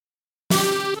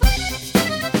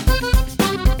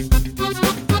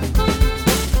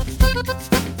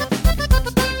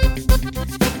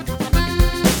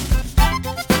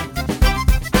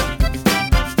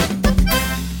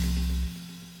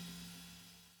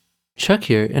Chuck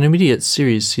here, Intermediate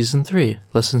Series Season 3,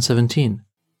 Lesson 17.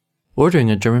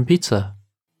 Ordering a German Pizza.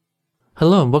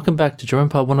 Hello and welcome back to German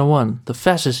Pod 101, the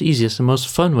fastest, easiest, and most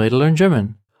fun way to learn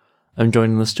German. I'm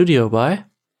joined in the studio by...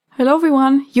 Hello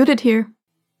everyone, Judith here.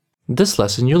 In this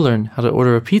lesson, you'll learn how to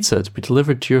order a pizza to be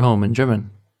delivered to your home in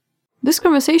German. This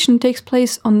conversation takes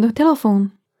place on the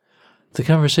telephone. The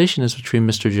conversation is between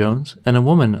Mr. Jones and a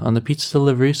woman on the pizza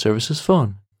delivery service's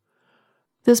phone.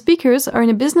 The speakers are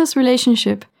in a business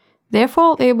relationship,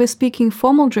 therefore they will be speaking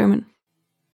formal German.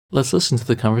 Let's listen to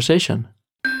the conversation.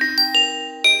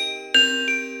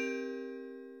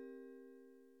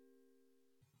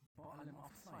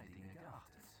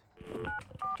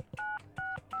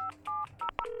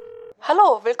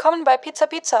 Hallo, willkommen bei Pizza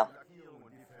Pizza.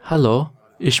 Hallo,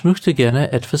 ich möchte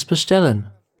gerne etwas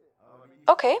bestellen.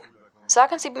 Okay,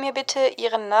 sagen Sie mir bitte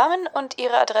Ihren Namen und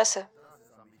Ihre Adresse.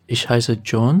 Ich heiße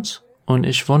Jones und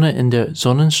ich wohne in der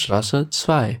Sonnenstraße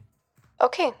 2.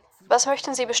 Okay, was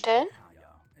möchten Sie bestellen?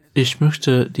 Ich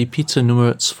möchte die Pizza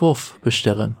Nummer 12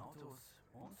 bestellen.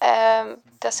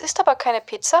 Das ist aber keine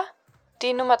Pizza.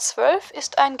 Die Nummer 12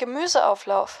 ist ein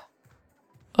Gemüseauflauf.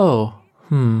 Oh,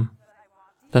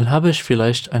 Dann habe ich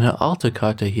vielleicht eine alte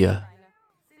Karte hier.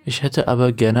 Ich hätte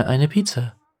aber gerne eine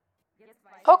Pizza.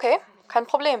 Okay, kein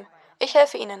Problem. Ich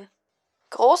helfe Ihnen.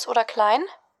 Groß oder klein?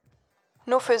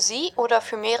 Nur für Sie oder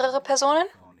für mehrere Personen?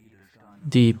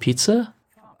 Die Pizza?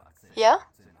 Ja?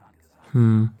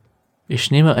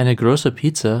 Ich nehme eine große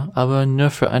Pizza, aber nur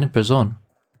für eine Person.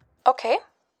 Okay.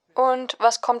 Und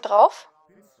was kommt drauf?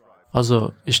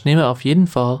 Also, ich nehme auf jeden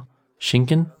Fall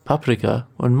Schinken, Paprika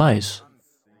und Mais.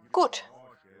 Gut.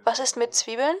 Was ist mit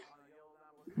Zwiebeln?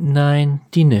 Nein,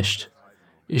 die nicht.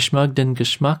 Ich mag den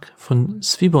Geschmack von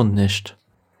Zwiebeln nicht.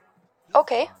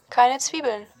 Okay, keine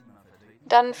Zwiebeln.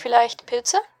 Dann vielleicht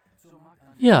Pilze?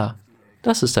 Ja,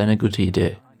 das ist eine gute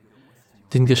Idee.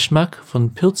 Den Geschmack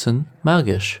von Pilzen mag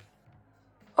ich.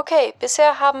 Okay,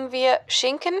 bisher haben wir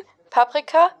Schinken,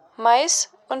 Paprika,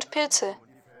 Mais und Pilze.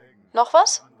 Noch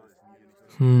was?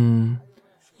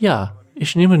 Ja,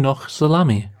 ich nehme noch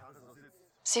Salami.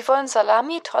 Sie wollen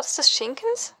Salami trotz des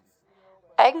Schinkens?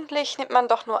 Eigentlich nimmt man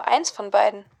doch nur eins von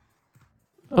beiden.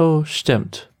 Oh,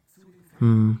 stimmt.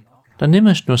 Dann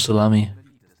nehme ich nur Salami.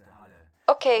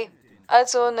 Okay,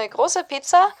 also eine große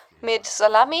Pizza mit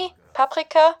Salami,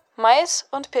 Paprika, Mais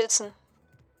und Pilzen.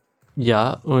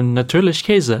 Ja, und natürlich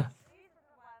Käse.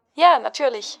 Ja,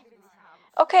 natürlich.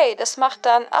 Okay, das macht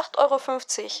dann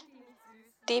 8,50 €.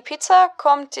 Die Pizza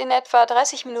kommt in etwa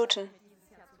 30 Minuten.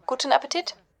 Guten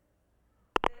Appetit.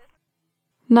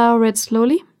 Now read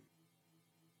slowly.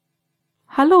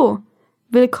 Hallo,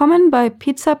 willkommen bei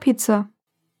Pizza Pizza.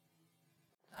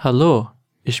 Hallo,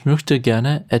 ich möchte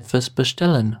gerne etwas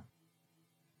bestellen.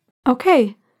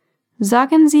 Okay,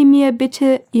 sagen Sie mir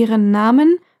bitte Ihren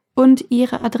Namen und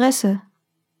Ihre Adresse.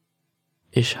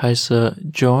 Ich heiße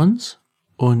Jones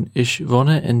und ich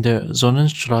wohne in der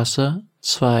Sonnenstraße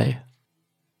 2.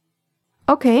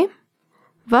 Okay,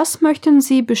 was möchten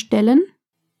Sie bestellen?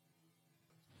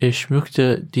 Ich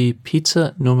möchte die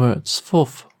Pizza Nummer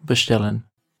 12 bestellen.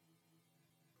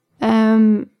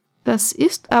 Das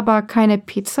ist aber keine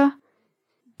Pizza.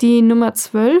 Die Nummer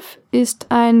 12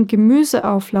 ist ein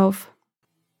Gemüseauflauf.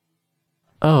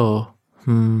 Oh,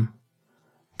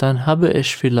 Dann habe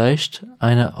ich vielleicht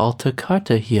eine alte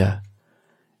Karte hier.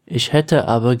 Ich hätte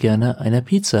aber gerne eine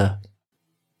Pizza.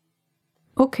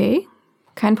 Okay,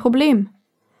 kein Problem.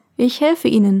 Ich helfe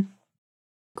Ihnen.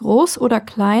 Groß oder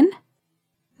klein?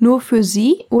 Nur für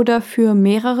Sie oder für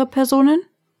mehrere Personen?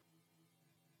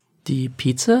 Die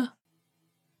Pizza?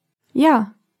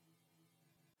 Ja.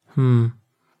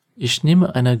 Ich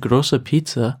nehme eine große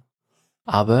Pizza,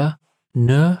 aber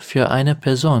nur für eine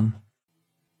Person.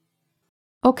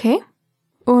 Okay.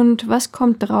 Und was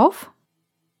kommt drauf?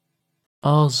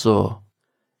 Also,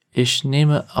 ich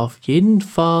nehme auf jeden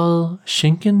Fall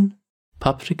Schinken,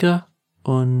 Paprika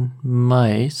und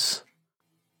Mais.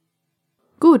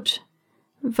 Gut.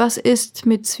 Was ist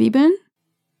mit Zwiebeln?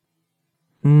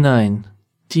 Nein,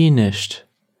 die nicht.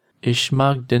 Ich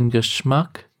mag den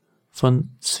Geschmack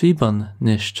von Zwiebeln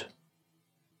nicht.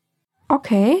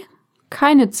 Okay,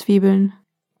 keine Zwiebeln.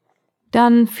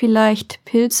 Dann vielleicht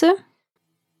Pilze?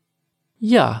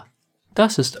 Ja,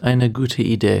 das ist eine gute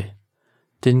Idee.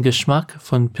 Den Geschmack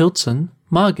von Pilzen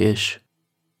mag ich.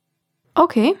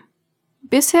 Okay.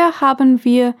 Bisher haben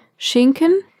wir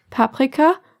Schinken,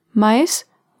 Paprika, Mais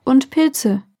und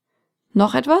Pilze.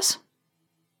 Noch etwas?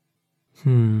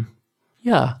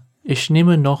 Ja, ich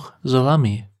nehme noch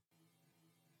Salami.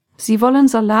 Sie wollen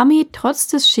Salami trotz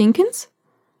des Schinkens?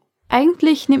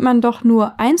 Eigentlich nimmt man doch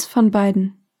nur eins von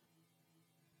beiden.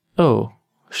 Oh,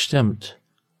 stimmt.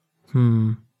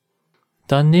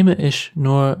 Dann nehme ich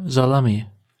nur Salami.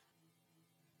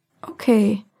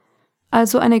 Okay,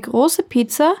 also eine große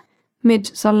Pizza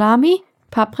mit Salami,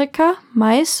 Paprika,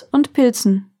 Mais und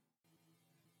Pilzen.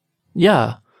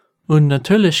 Ja, und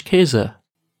natürlich Käse.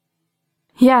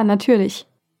 Ja, natürlich.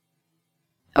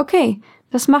 Okay,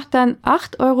 das macht dann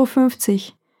 8,50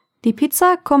 €. Die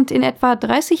Pizza kommt in etwa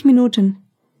 30 Minuten.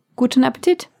 Guten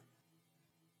Appetit.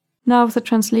 Now the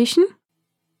translation.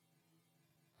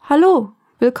 Hallo,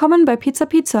 willkommen bei Pizza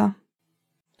Pizza.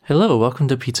 Hello, welcome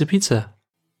to Pizza Pizza.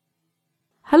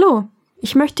 Hallo,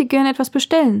 ich möchte gerne etwas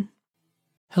bestellen.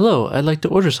 Hello, I'd like to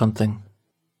order something.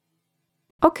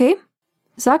 Okay,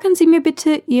 sagen Sie mir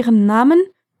bitte Ihren Namen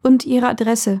und Ihre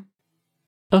Adresse.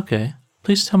 Okay,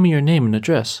 please tell me your name and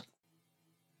address.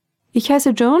 Ich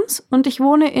heiße Jones und ich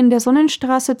wohne in der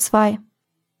Sonnenstraße 2.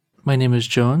 My name is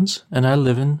Jones, and I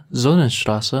live in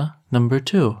Sonnenstraße number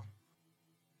 2.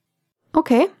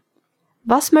 Okay,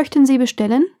 was möchten Sie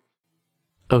bestellen?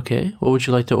 Okay, what would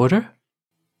you like to order?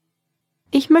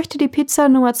 Ich möchte die Pizza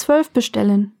Nummer 12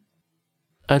 bestellen.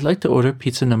 I'd like to order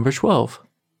pizza number 12.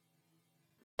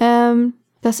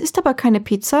 Das ist aber keine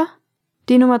Pizza.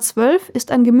 Die Nummer 12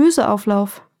 ist ein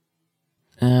Gemüseauflauf.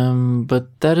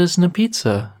 But that isn't a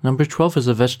pizza. Number 12 is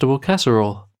a vegetable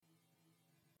casserole.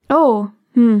 Oh,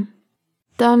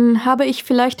 Dann habe ich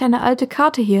vielleicht eine alte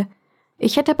Karte hier.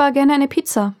 Ich hätte aber gerne eine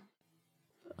Pizza.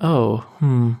 Oh,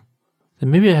 Then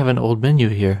maybe I have an old menu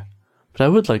here. But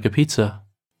I would like a pizza.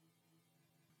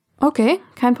 Okay,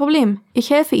 kein Problem. Ich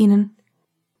helfe Ihnen.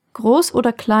 Groß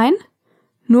oder klein?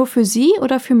 Nur für Sie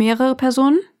oder für mehrere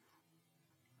Personen?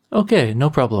 Okay, no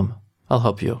problem. I'll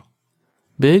help you.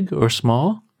 Big or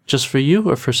small? Just for you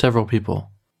or for several people?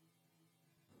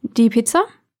 Die Pizza?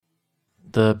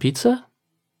 The pizza?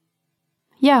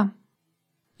 Ja.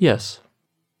 Yes.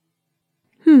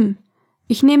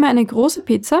 Ich nehme eine große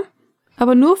Pizza,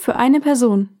 aber nur für eine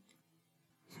Person.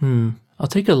 I'll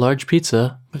take a large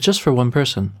pizza, but just for one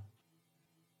person.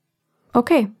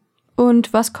 Okay.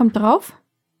 Und was kommt drauf?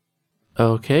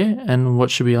 Okay, and what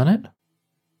should be on it?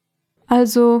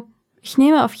 Also, ich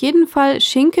nehme auf jeden Fall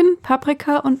Schinken,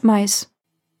 Paprika und Mais.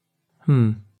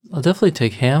 I'll definitely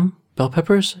take ham, bell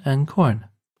peppers, and corn.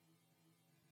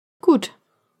 Gut.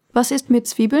 Was ist mit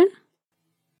Zwiebeln?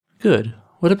 Good.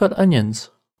 What about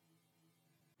onions?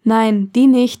 Nein, die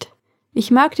nicht. Ich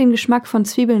mag den Geschmack von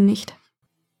Zwiebeln nicht.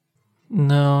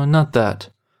 No, not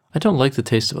that. I don't like the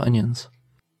taste of onions.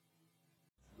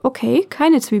 Okay,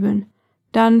 keine Zwiebeln.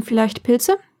 Dann vielleicht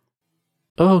Pilze?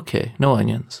 Okay, no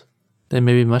onions. Then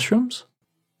maybe mushrooms?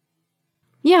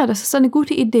 Ja, das ist eine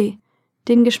gute Idee.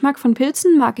 Den Geschmack von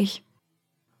Pilzen mag ich.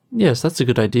 Yes, that's a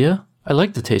good idea. I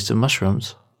like the taste of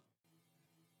mushrooms.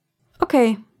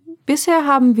 Okay, bisher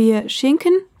haben wir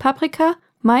Schinken, Paprika,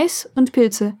 Mais und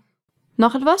Pilze.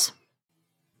 Noch etwas?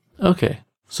 Okay,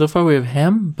 so far we have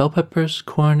ham, bell peppers,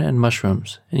 corn, and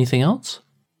mushrooms. Anything else?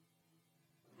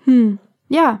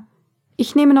 Ja,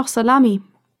 ich nehme noch Salami.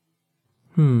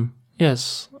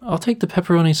 Yes, I'll take the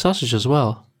pepperoni sausage as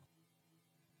well.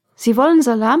 Sie wollen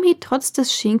Salami trotz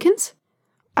des Schinkens?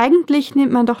 Eigentlich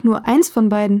nimmt man doch nur eins von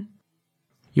beiden.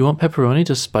 You want pepperoni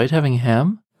despite having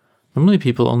ham? Normally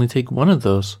people only take one of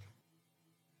those.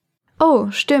 Oh,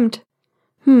 stimmt.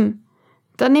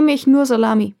 Dann nehme ich nur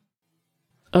Salami.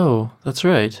 Oh, that's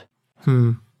right.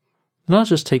 Then I'll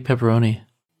just take pepperoni.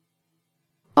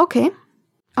 Okay,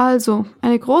 also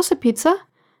eine große Pizza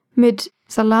mit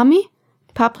Salami,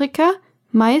 Paprika,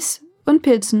 Mais und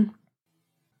Pilzen.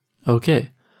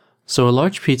 Okay, so a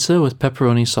large pizza with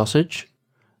pepperoni sausage,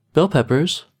 bell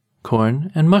peppers,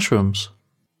 corn, and mushrooms.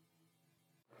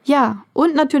 Ja,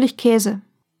 und natürlich Käse.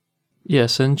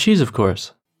 Yes, and cheese of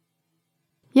course.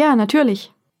 Ja,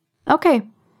 natürlich. Okay,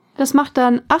 das macht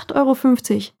dann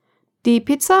 8,50 €. Die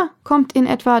Pizza kommt in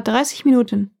etwa 30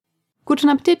 Minuten. Guten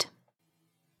Appetit.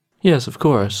 Yes, of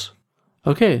course.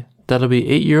 Okay, that'll be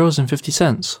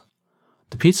 €8.50.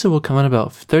 The pizza will come in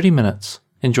about 30 minutes.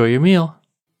 Enjoy your meal.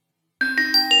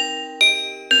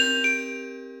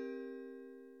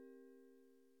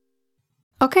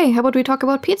 Okay, how about we talk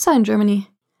about pizza in Germany?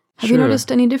 Have you Sure.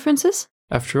 noticed any differences?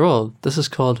 After all, this is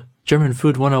called German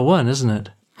Food 101, isn't it?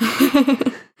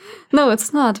 No,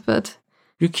 it's not, but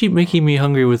You keep making me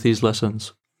hungry with these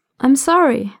lessons. I'm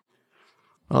sorry.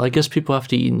 Well, I guess people have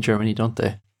to eat in Germany, don't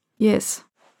they? Yes.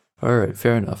 Alright,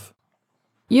 fair enough.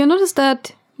 You notice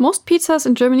that most pizzas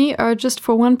in Germany are just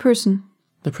for one person.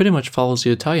 That pretty much follows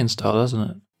the Italian style, doesn't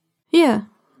it? Yeah,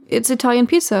 it's Italian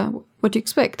pizza. What do you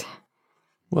expect?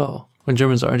 Well, when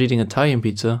Germans aren't eating Italian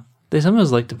pizza, they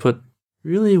sometimes like to put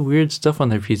really weird stuff on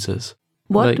their pizzas.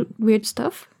 What Like- weird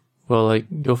stuff? Well, like,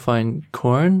 you'll find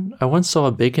corn. I once saw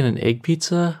a bacon and egg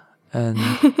pizza, And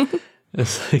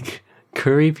it's like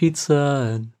curry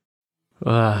pizza and...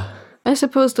 I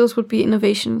suppose those would be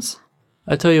innovations.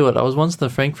 I tell you what, I was once in the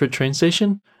Frankfurt train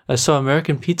station. I saw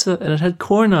American pizza and it had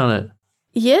corn on it.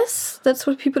 Yes, that's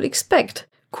what people expect.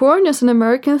 Corn is an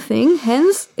American thing,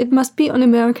 hence it must be on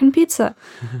American pizza.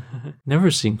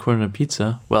 Never seen corn on a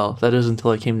pizza. Well, that is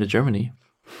until I came to Germany.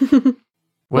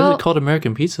 Why is it called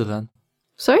American pizza then?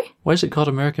 Sorry? Why is it called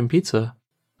American pizza?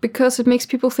 Because it makes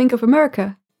people think of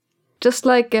America. Just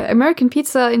like American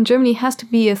pizza in Germany has to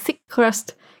be a thick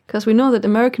crust, because we know that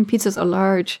American pizzas are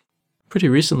large. Pretty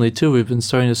recently, too, we've been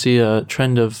starting to see a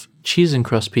trend of cheese and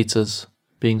crust pizzas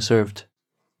being served.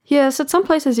 Yes, at some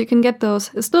places you can get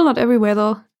those. It's still not everywhere,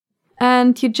 though.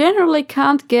 And you generally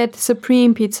can't get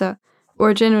supreme pizza,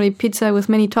 or generally pizza with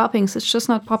many toppings. It's just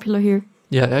not popular here.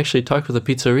 Yeah, I actually talked with a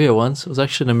pizzeria once. It was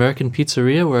actually an American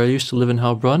pizzeria where I used to live in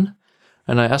Heilbronn.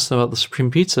 And I asked them about the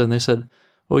supreme pizza, and they said,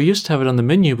 well, we used to have it on the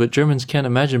menu, but Germans can't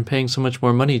imagine paying so much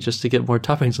more money just to get more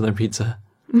toppings on their pizza.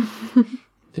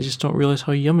 They just don't realize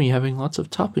how yummy having lots of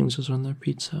toppings is on their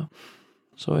pizza.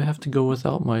 So I have to go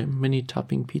without my mini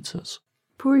topping pizzas.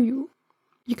 Poor you.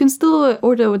 You can still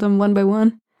order them one by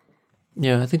one.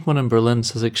 Yeah, I think one in Berlin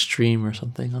says extreme or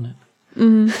something on it.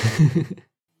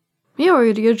 Yeah, or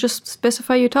you just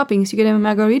specify your toppings. You get a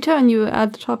margarita and you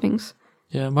add the toppings.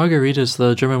 Yeah, margarita is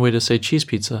the German way to say cheese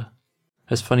pizza.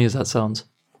 As funny as that sounds.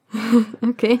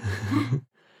 Okay.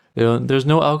 There's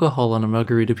no alcohol on a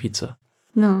margarita pizza.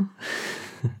 No.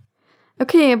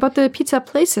 Okay, about the pizza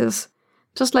places.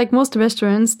 Just like most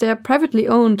restaurants, they're privately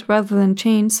owned rather than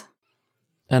chains.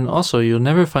 And also, you'll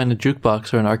never find a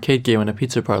jukebox or an arcade game in a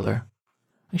pizza parlor.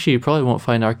 Actually, you probably won't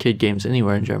find arcade games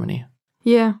anywhere in Germany.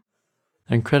 Yeah.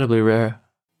 Incredibly rare.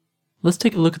 Let's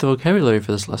take a look at the vocabulary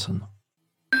for this lesson.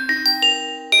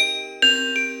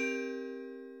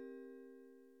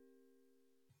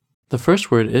 The first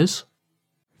word is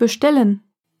Bestellen.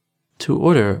 to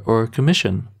order or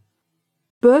commission.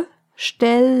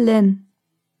 Bestellen.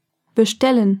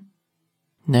 Bestellen.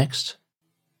 Next,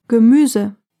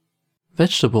 Gemüse.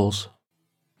 vegetables.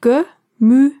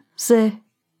 Gemüse.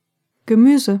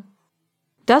 Gemüse.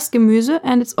 Das Gemüse,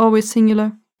 and it's always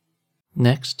singular.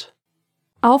 Next,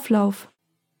 Auflauf.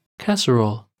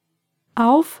 casserole.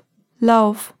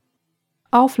 Auflauf.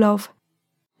 Auflauf.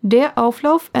 Der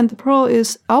Auflauf, and the plural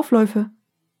is Aufläufe.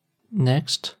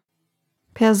 Next,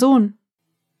 Person.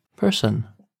 person.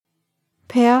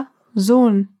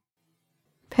 Person.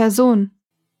 Person.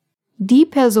 Die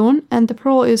Person, and the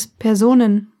plural is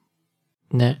Personen.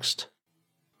 Next,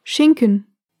 Schinken.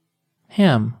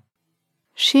 ham.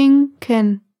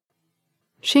 Schinken.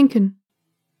 Schinken.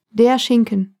 Der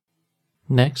Schinken.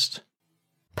 Next,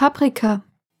 Paprika.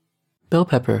 bell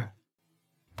pepper.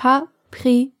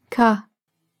 Paprika.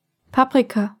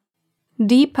 Paprika.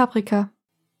 Die Paprika.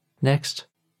 Next,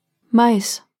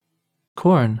 Mais.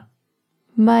 corn.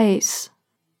 Mais.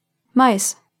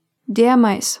 Mais. Der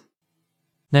Mais.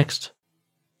 Next,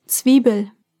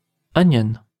 Zwiebel.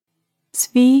 onion.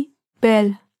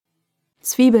 Zwiebel.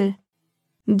 Zwiebel.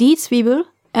 Die Zwiebel,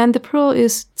 and the plural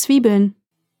is Zwiebeln.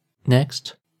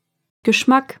 Next,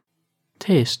 Geschmack.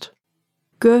 taste.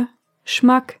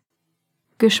 Geschmack.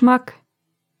 Geschmack.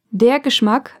 Der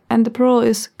Geschmack, and the plural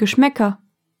is Geschmäcker.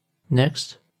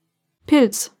 Next,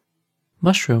 Pilz.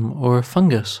 mushroom or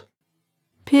fungus.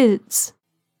 Pilz.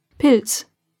 Pilz.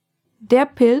 Der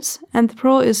Pilz, and the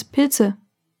plural is Pilze.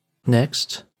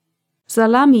 Next,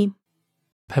 Salami.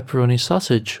 pepperoni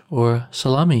sausage or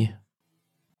salami.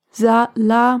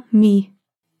 Salami.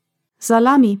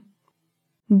 Salami.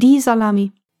 Die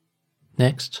Salami.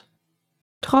 Next,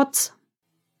 Trotz.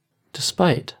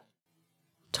 despite.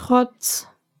 Trotz.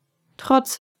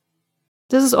 Trotz.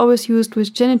 This is always used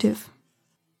with genitive.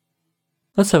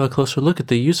 Let's have a closer look at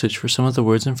the usage for some of the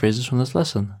words and phrases from this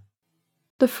lesson.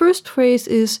 The first phrase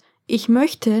is ich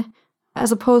möchte,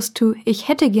 as opposed to ich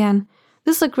hätte gern.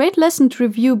 This is a great lesson to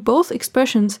review both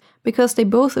expressions because they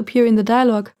both appear in the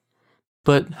dialogue.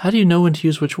 But how do you know when to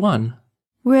use which one?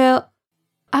 Well,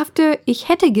 after ich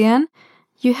hätte gern,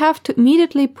 you have to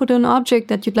immediately put an object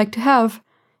that you'd like to have,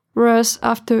 whereas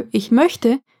after ich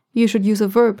möchte, you should use a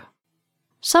verb.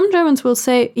 Some Germans will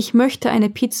say ich möchte eine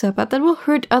Pizza, but that will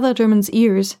hurt other Germans'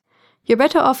 ears. You're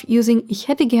better off using ich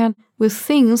hätte gern with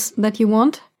things that you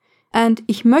want, and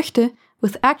ich möchte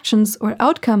with actions or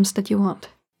outcomes that you want.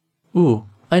 Ooh,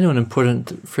 I know an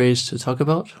important phrase to talk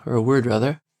about, or a word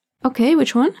rather. Okay,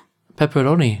 which one?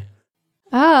 Pepperoni.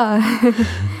 Ah,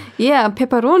 yeah,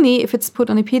 pepperoni, if it's put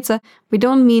on a pizza, we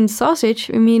don't mean sausage,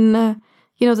 we mean,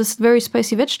 this very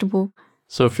spicy vegetable.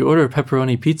 So if you order a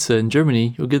pepperoni pizza in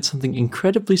Germany, you'll get something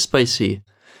incredibly spicy.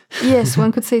 Yes,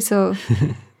 one could say so.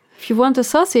 If you want a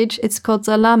sausage, it's called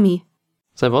Salami.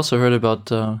 So I've also heard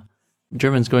about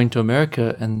Germans going to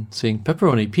America and saying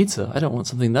pepperoni pizza. I don't want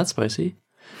something that spicy.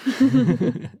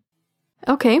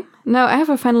 Okay, now I have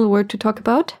a final word to talk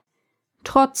about.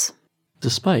 Trotz.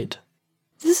 Despite.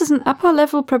 This is an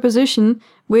upper-level preposition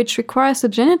which requires the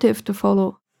genitive to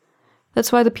follow.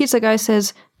 That's why the pizza guy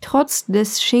says trotz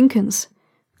des Schinkens,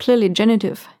 clearly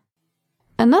genitive.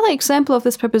 Another example of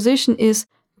this preposition is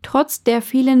trotz der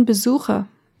vielen Besucher.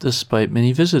 Despite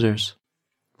many visitors.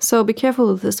 So be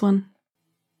careful with this one.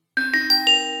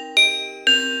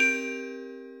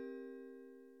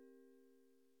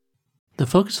 The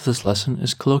focus of this lesson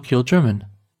is colloquial German.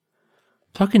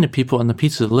 Talking to people on the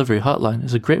pizza delivery hotline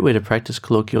is a great way to practice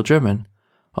colloquial German,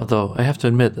 although I have to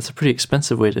admit that's a pretty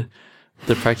expensive way to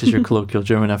practice your colloquial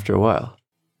German after a while.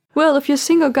 Well, if you're a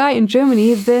single guy in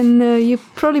Germany, then you'd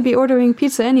probably be ordering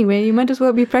pizza anyway. You might as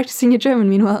well be practicing your German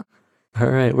meanwhile.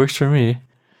 Alright, works for me.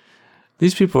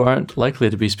 These people aren't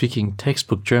likely to be speaking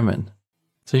textbook German.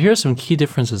 So here are some key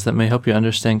differences that may help you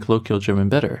understand colloquial German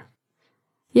better.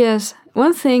 Yes,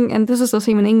 one thing, and this is the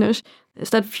same in English, is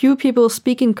that few people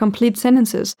speak in complete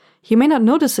sentences. You may not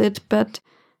notice it, but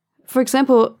for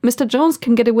example, Mr. Jones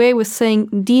can get away with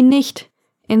saying die nicht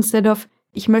instead of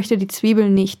ich möchte die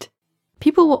Zwiebeln nicht.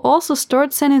 People will also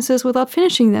start sentences without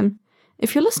finishing them.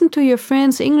 If you listen to your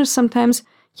friends' English sometimes,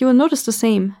 you will notice the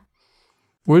same.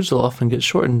 Words will often get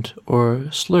shortened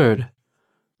or slurred.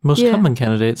 Most common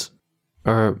candidates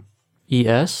are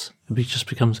es, it just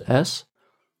becomes s,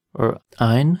 or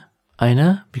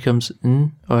eine becomes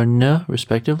n or n,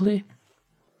 respectively.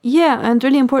 Yeah, and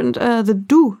really important, the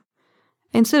du.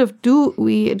 Instead of du,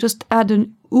 we just add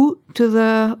an u to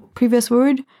the previous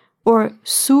word, or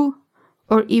su,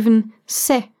 or even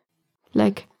se,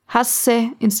 like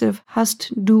hasse instead of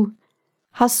hast du.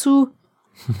 Hassu,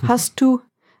 hast du.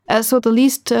 So the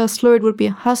least slurred would be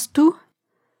hast du,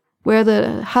 where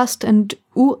the hast and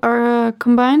u are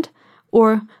combined,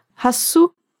 or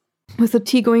hassu, with the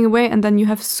T going away, and then you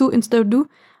have su instead of du,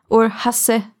 or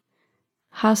hasse,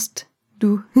 hast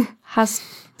du,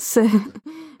 hasse.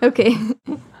 Okay.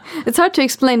 It's hard to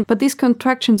explain, but these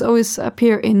contractions always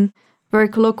appear in very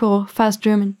colloquial, fast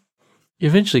German. You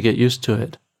eventually get used to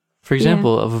it. For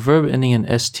example, of a verb ending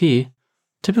in st,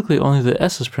 typically only the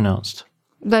s is pronounced.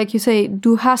 Like you say,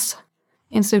 du hast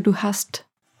instead of du hast.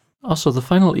 Also, the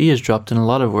final e is dropped in a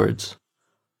lot of words.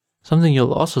 Something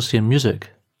you'll also see in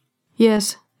music.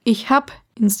 Yes, ich hab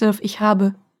instead of ich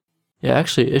habe. Yeah,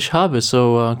 actually, ich habe is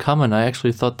so common, I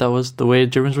actually thought that was the way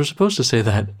Germans were supposed to say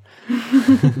that.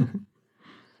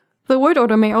 The word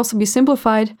order may also be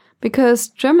simplified, because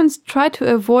Germans try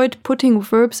to avoid putting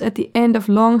verbs at the end of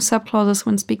long subclauses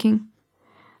when speaking.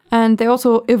 And they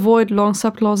also avoid long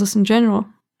subclauses in general.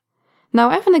 Now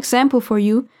I have an example for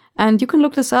you, and you can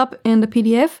look this up in the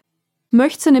PDF.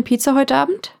 Möchtest du eine Pizza heute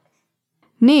Abend?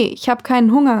 Nee, ich habe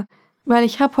keinen Hunger, weil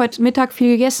ich habe heute Mittag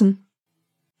viel gegessen.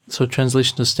 So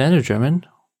translation to standard German.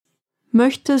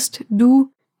 Möchtest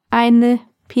du eine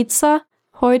Pizza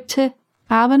heute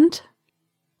Abend?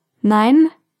 Nein,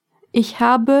 ich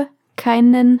habe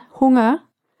keinen Hunger,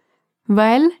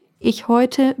 weil ich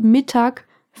heute Mittag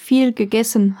viel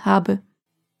gegessen habe.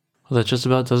 Well, that just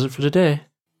about does it for today.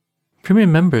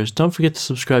 Premium members, don't forget to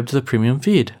subscribe to the premium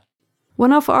feed.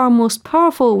 One of our most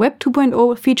powerful Web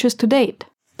 2.0 features to date.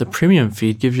 The premium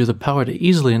feed gives you the power to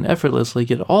easily and effortlessly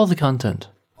get all the content.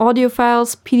 Audio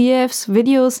files, PDFs,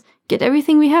 videos, get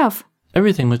everything we have.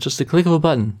 Everything with just a click of a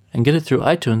button, and get it through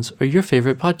iTunes or your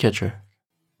favorite podcatcher.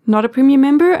 Not a premium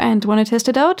member and want to test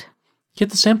it out? Get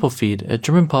the sample feed at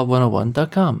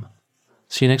GermanPod101.com.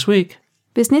 See you next week.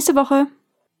 Bis nächste Woche.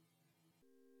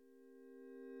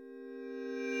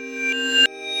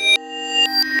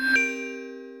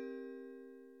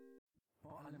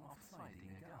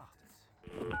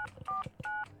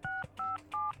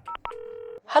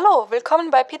 Hallo,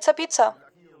 willkommen bei Pizza Pizza.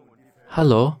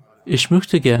 Hallo, ich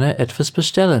möchte gerne etwas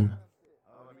bestellen.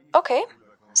 Okay,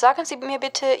 sagen Sie mir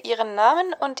bitte Ihren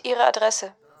Namen und Ihre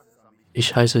Adresse.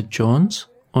 Ich heiße Jones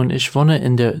und ich wohne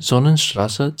in der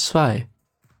Sonnenstraße 2.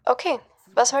 Okay,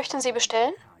 was möchten Sie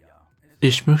bestellen?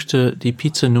 Ich möchte die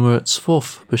Pizza Nummer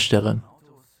 12 bestellen.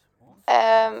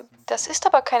 Das ist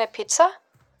aber keine Pizza.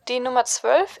 Die Nummer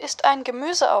 12 ist ein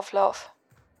Gemüseauflauf.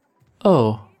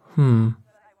 Oh,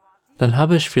 Dann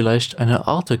habe ich vielleicht eine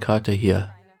alte Karte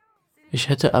hier. Ich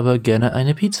hätte aber gerne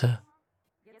eine Pizza.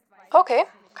 Okay,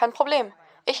 kein Problem.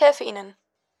 Ich helfe Ihnen.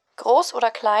 Groß oder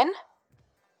klein?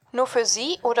 Nur für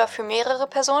Sie oder für mehrere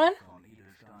Personen?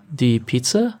 Die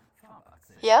Pizza?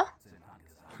 Ja?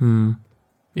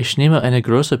 Ich nehme eine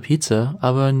große Pizza,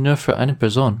 aber nur für eine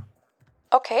Person.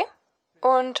 Okay.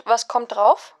 Und was kommt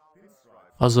drauf?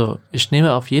 Also, ich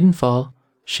nehme auf jeden Fall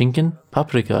Schinken,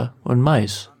 Paprika und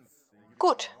Mais.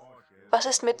 Gut. Was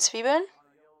ist mit Zwiebeln?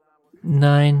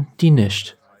 Nein, die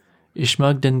nicht. Ich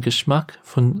mag den Geschmack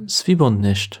von Zwiebeln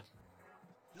nicht.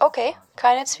 Okay,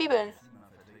 keine Zwiebeln.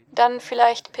 Dann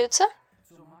vielleicht Pilze?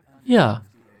 Ja,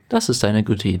 das ist eine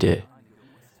gute Idee.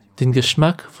 Den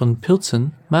Geschmack von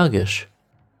Pilzen mag ich.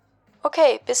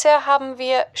 Okay, bisher haben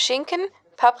wir Schinken,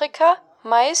 Paprika,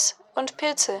 Mais und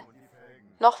Pilze.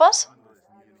 Noch was?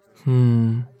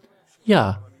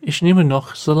 Ja, ich nehme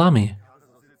noch Salami.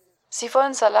 Sie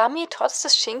wollen Salami trotz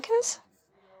des Schinkens?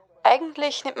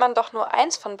 Eigentlich nimmt man doch nur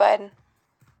eins von beiden.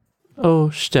 Oh,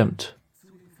 stimmt.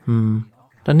 Dann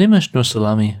nehme ich nur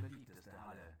Salami.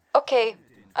 Okay,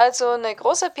 also eine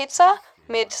große Pizza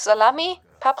mit Salami,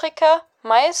 Paprika,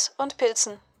 Mais und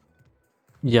Pilzen.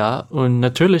 Ja, und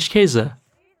natürlich Käse.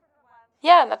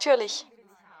 Ja, natürlich.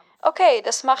 Okay,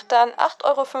 das macht dann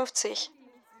 8,50 €.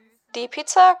 Die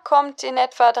Pizza kommt in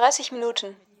etwa 30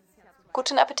 Minuten.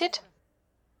 Guten Appetit!